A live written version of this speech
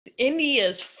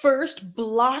India's first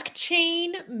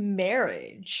blockchain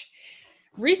marriage.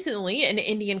 Recently, an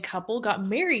Indian couple got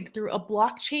married through a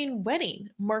blockchain wedding,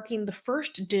 marking the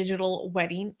first digital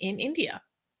wedding in India.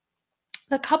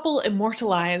 The couple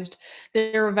immortalized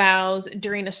their vows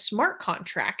during a smart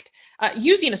contract,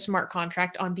 using a smart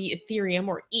contract on the Ethereum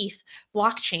or ETH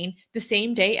blockchain the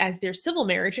same day as their civil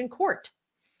marriage in court.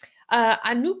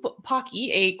 Anoop Pakki,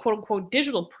 a quote unquote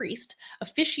digital priest,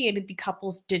 officiated the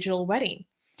couple's digital wedding.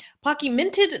 Pakki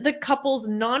minted the couple's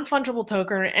non-fungible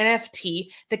token, or NFT,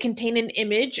 that contained an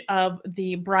image of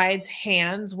the bride's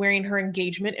hands wearing her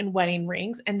engagement and wedding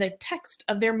rings and the text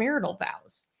of their marital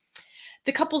vows.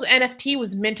 The couple's NFT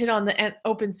was minted on the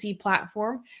OpenSea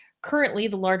platform, currently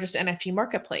the largest NFT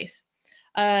marketplace.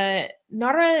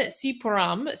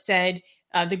 Narasipuram said,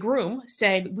 the groom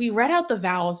said, "We read out the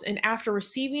vows, and after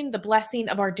receiving the blessing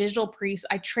of our digital priest,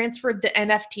 I transferred the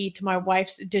NFT to my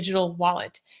wife's digital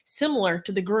wallet, similar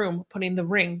to the groom putting the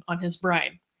ring on his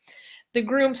bride." The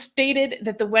groom stated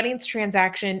that the wedding's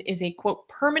transaction is a, quote,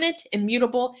 permanent,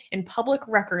 immutable, and public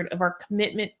record of our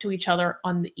commitment to each other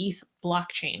on the ETH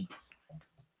blockchain.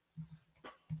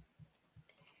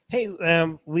 Hey,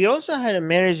 we also had a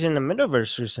marriage in the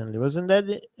metaverse recently. Wasn't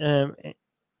that?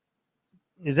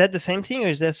 Is that the same thing or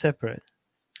is that separate?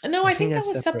 No, I think that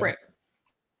was separate.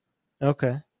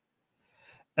 Okay.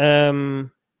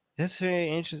 That's very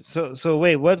interesting. So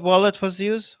wait, what wallet was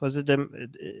used? Was it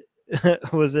the?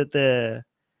 Was it the?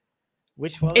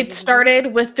 Which wallet? It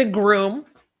started with the groom,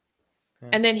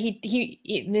 and then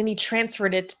he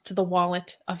transferred it to the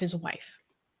wallet of his wife.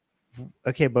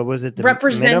 Okay, but was it the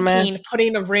representing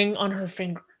putting a ring on her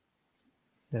finger?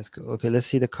 That's cool. Okay, let's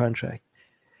see the contract.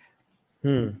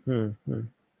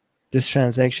 This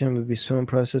transaction will be soon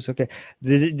processed. Okay,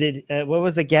 what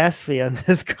was the gas fee on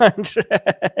this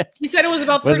contract? He said it was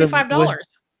about $35.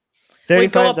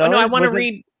 $35. No, I want to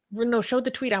read. No, show the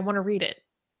tweet. I want to read it.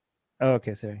 Oh,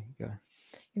 okay, sorry. Go ahead.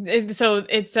 So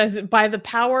it says, "By the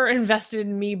power invested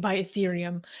in me by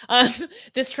Ethereum,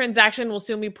 this transaction will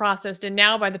soon be processed. And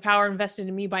now, by the power invested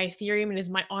in me by Ethereum, it is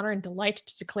my honor and delight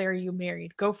to declare you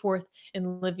married. Go forth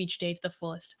and live each day to the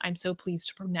fullest. I'm so pleased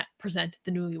to present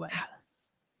the newlyweds."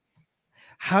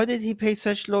 How did he pay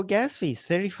such low gas fees?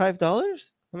 $35?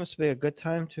 That must be a good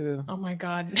time to. Oh my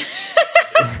god!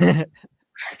 Like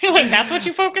that's what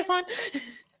you focus on.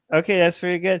 Okay, that's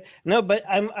very good. No, but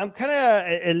I'm kind of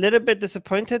a little bit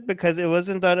disappointed because it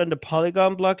wasn't done on the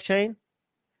Polygon blockchain,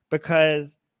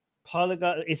 because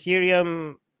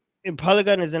Ethereum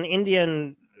Polygon is an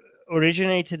Indian,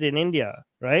 originated in India,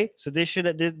 right? So they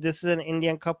should. This is an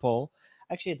Indian couple.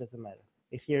 Actually, it doesn't matter.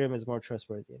 Ethereum is more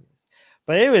trustworthy.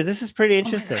 But anyways, this is pretty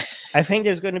interesting. I think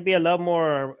there's going to be a lot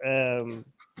more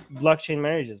blockchain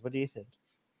marriages. What do you think?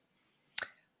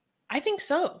 I think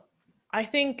so. I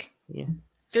think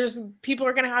people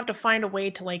are going to have to find a way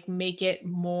to like make it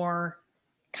more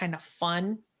kind of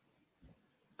fun.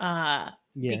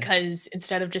 Because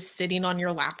instead of just sitting on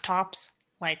your laptops,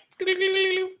 like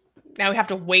now we have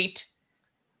to wait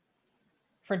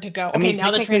for it to go. Okay,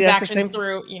 now the transaction's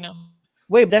through,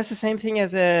 Wait, that's the same thing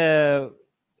as a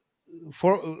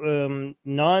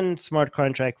non-smart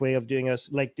contract way of doing us.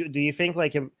 Like, do you think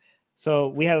like so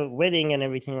we have a wedding and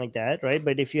everything like that, right?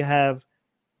 But if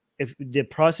the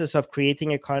process of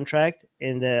creating a contract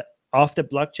off the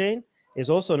blockchain is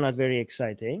also not very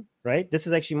exciting, right? This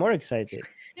is actually more exciting,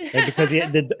 right? Because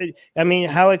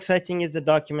how exciting is the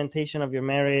documentation of your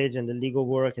marriage and the legal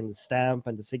work and the stamp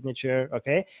and the signature,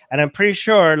 okay? And I'm pretty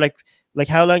sure, like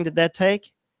how long did that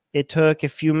take? It took a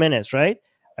few minutes, right?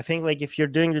 I think like if you're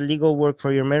doing the legal work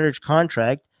for your marriage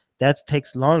contract, that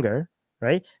takes longer,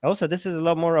 right? Also, this is a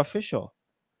lot more official.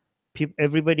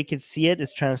 Everybody can see it.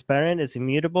 It's transparent. It's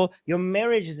immutable. Your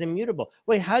marriage is immutable.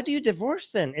 Wait, how do you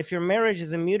divorce then if your marriage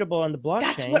is immutable on the blockchain?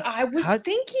 That's what I was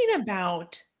thinking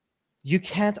about. You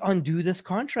can't undo this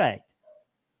contract.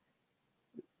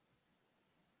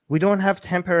 We don't have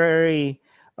temporary.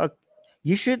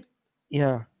 You should,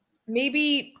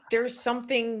 Maybe there's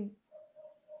something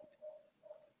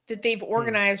that they've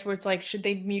organized where it's like, should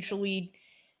they mutually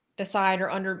decide,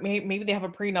 or maybe they have a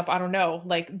prenup, I don't know,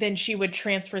 like then she would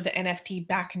transfer the NFT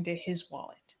back into his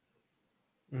wallet.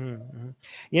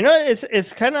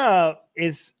 It's kind of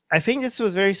I think this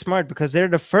was very smart because they're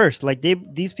the first, like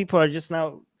these people are just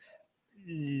now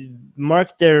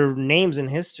marked their names in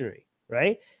history,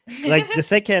 right? Like the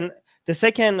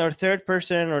second or third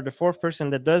person or the fourth person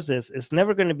that does this is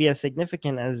never going to be as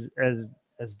significant as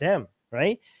them,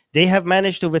 right? They have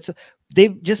managed to.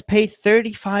 They've just paid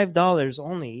 $35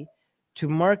 only to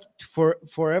mark for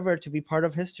forever to be part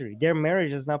of history. Their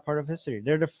marriage is not part of history.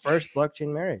 They're the first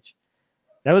blockchain marriage.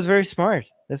 That was very smart.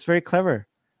 That's very clever.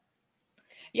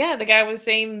 Yeah, the guy was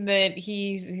saying that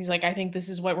he's like, I think this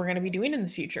is what we're going to be doing in the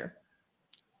future.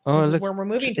 Oh, This is look, where we're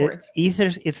moving towards.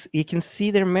 It's you can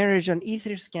see their marriage on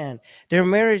Etherscan. Their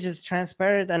marriage is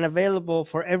transparent and available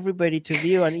for everybody to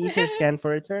view on Etherscan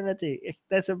for eternity.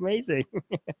 That's amazing.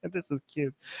 This is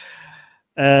cute.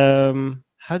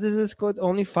 How does this go?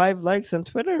 Only 5 likes on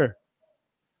Twitter.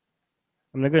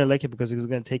 I'm not gonna like it because it's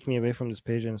gonna take me away from this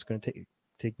page and it's gonna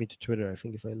take me to Twitter. I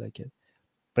think if I like it,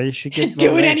 but it should get Do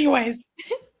more it likes. anyways.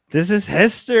 This is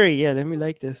history. Yeah, let me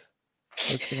like this.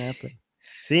 What's gonna happen?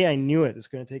 See, I knew it. It's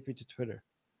gonna take me to Twitter.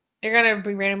 They're gonna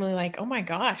be randomly like, oh my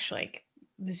gosh, like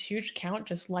this huge count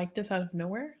just liked this out of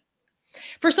nowhere.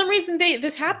 For some reason,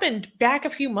 this happened back a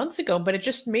few months ago, but it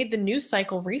just made the news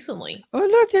cycle recently. Oh,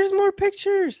 look, there's more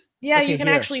pictures. Yeah, Okay, you can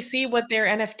here. actually see what their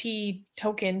NFT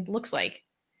token looks like.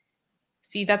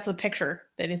 See, that's the picture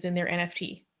that is in their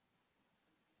NFT.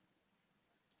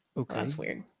 Okay. Oh, that's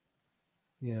weird.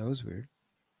 Yeah, that was weird.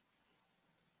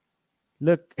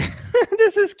 Look,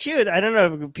 this is cute. I don't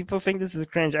know. People think this is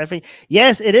cringe. I think,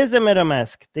 yes, it is the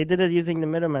MetaMask. They did it using the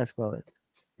MetaMask wallet.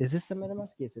 Is this the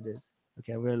MetaMask? Yes, it is.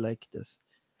 Okay, I'm going to like this.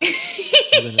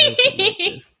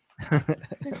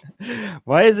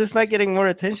 Why is this not getting more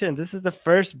attention? This is the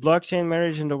first blockchain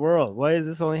marriage in the world. Why is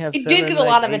this only have It 7, did get a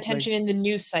lot of 8, attention in the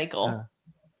news cycle.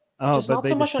 Oh, just but not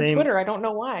so much on Twitter. I don't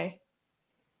know why.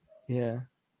 Yeah.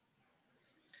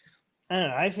 I don't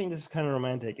know. I think this is kind of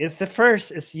romantic. It's the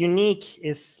first. It's unique.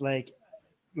 It's like,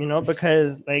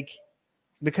 because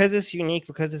it's unique,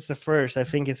 because it's the first. I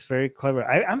think it's very clever.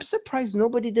 I'm surprised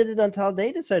nobody did it until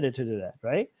they decided to do that,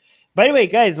 right? By the way,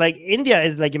 guys, like India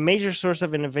is like a major source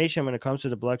of innovation when it comes to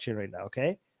the blockchain right now.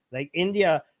 Okay, like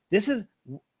India. This is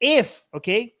if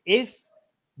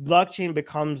blockchain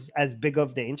becomes as big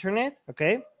of the internet.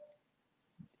 Okay.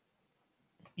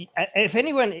 If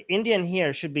anyone Indian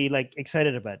here should be like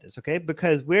excited about this, okay,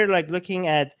 because we're like looking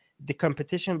at the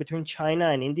competition between China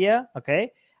and India,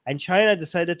 okay, and China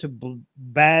decided to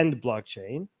ban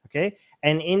blockchain, okay,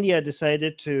 and India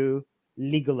decided to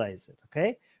legalize it,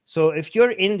 okay. So if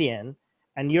you're Indian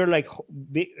and you're like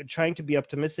trying to be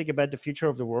optimistic about the future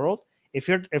of the world, if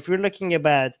you're looking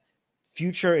about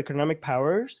future economic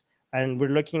powers, and we're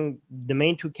looking the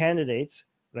main 2 candidates,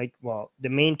 like, well, the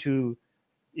main 2.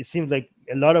 It seems like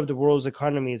a lot of the world's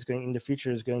economy is going in the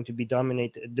future is going to be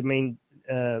dominated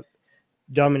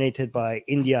by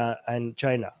India and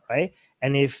China, right?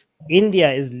 And if India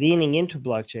is leaning into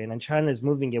blockchain and China is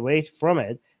moving away from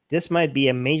it, this might be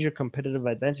a major competitive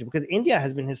advantage, because India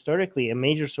has been historically a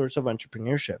major source of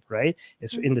entrepreneurship, right?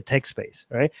 It's in the tech space,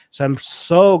 right? So I'm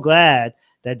so glad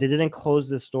that they didn't close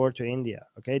this door to India.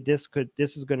 Okay, this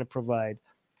is going to provide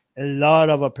a lot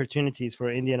of opportunities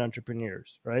for Indian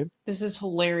entrepreneurs, right? This is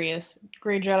hilarious.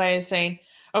 Grey Jedi is saying,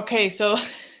 okay, so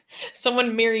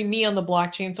someone marry me on the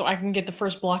blockchain so I can get the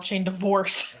first blockchain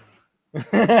divorce.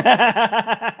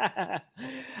 I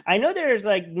know there's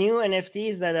like new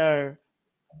NFTs that are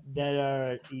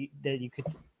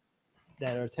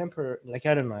temporary. Like,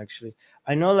 I don't know, actually.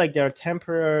 I know like they're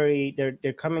temporary.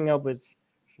 They're coming up with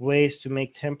ways to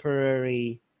make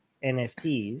temporary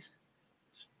NFTs.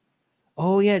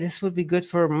 Oh yeah, this would be good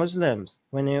for Muslims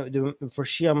for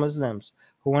Shia Muslims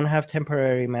who want to have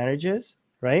temporary marriages,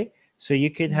 right? So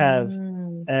you could have,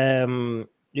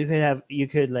 you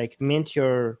could like mint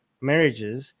your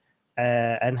marriages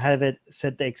and have it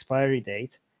set the expiry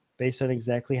date based on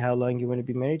exactly how long you want to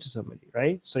be married to somebody,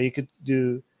 right? So you could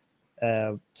do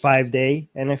 5-day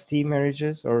NFT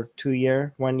marriages or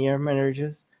 2-year, 1-year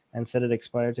marriages and set it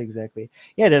expire to exactly.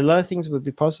 Yeah, there are a lot of things would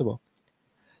be possible.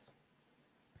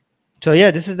 So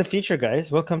yeah, this is the future, guys.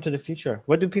 Welcome to the future.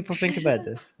 What do people think about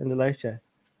this in the live chat?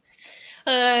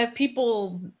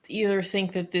 People either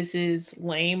think that this is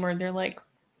lame or they're like,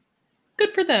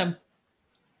 good for them.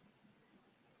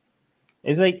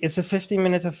 It's like it's a 15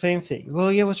 minutes of fame thing.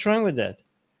 Well, yeah, what's wrong with that?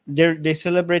 They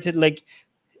celebrated like,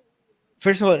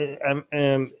 first of all,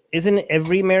 isn't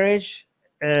every marriage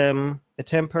a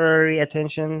temporary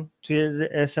attention to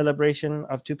a celebration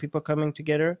of 2 people coming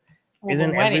together? Well,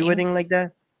 isn't every wedding like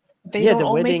that? They don't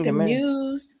all make the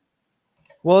news.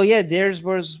 Well, yeah, theirs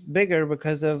was bigger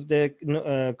because of the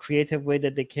creative way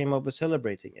that they came up with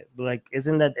celebrating it. Like,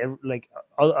 isn't that like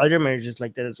all other marriages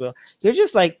like that as well? You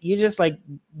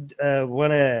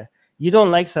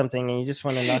don't like something and you just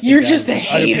want to knock it down. You're just a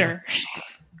hater.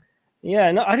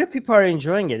 Yeah, no, other people are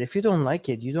enjoying it. If you don't like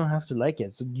it, you don't have to like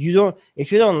it. So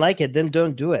if you don't like it, then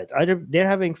don't do it. Either they're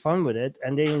having fun with it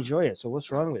and they enjoy it. So what's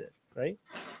wrong with it, right?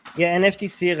 Yeah, NFT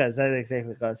Sira, that's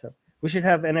exactly awesome. We should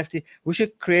have NFT. We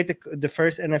should create the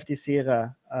first NFT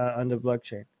Sira on the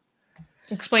blockchain.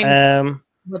 Explain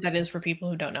what that is for people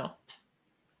who don't know.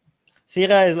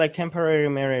 Sira is like temporary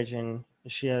marriage in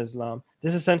Shia Islam.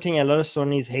 This is something a lot of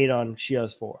Sunnis hate on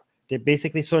Shias for. They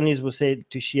basically, Sunnis will say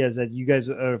to Shias that you guys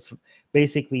are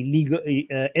basically legal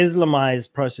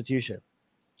Islamized prostitution.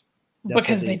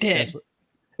 Because they did.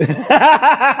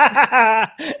 Yeah.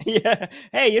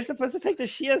 Hey, you're supposed to take the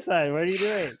Shia side. What are you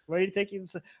doing? Why are you taking?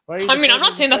 Why are you I mean, I'm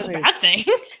not saying that's a bad thing.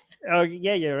 Oh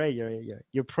yeah, you're right.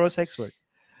 You're pro-sex work.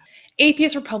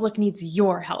 Atheist Republic needs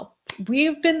your help.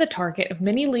 We've been the target of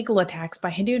many legal attacks by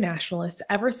Hindu nationalists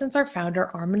ever since our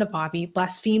founder, Armin Navabi,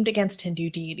 blasphemed against Hindu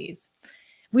deities.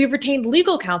 We have retained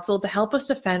legal counsel to help us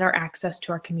defend our access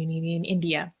to our community in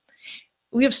India.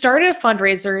 We have started a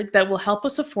fundraiser that will help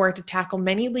us afford to tackle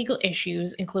many legal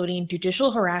issues, including judicial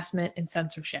harassment and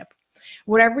censorship.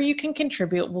 Whatever you can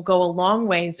contribute will go a long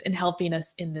ways in helping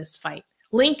us in this fight.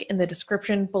 Link in the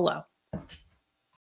description below.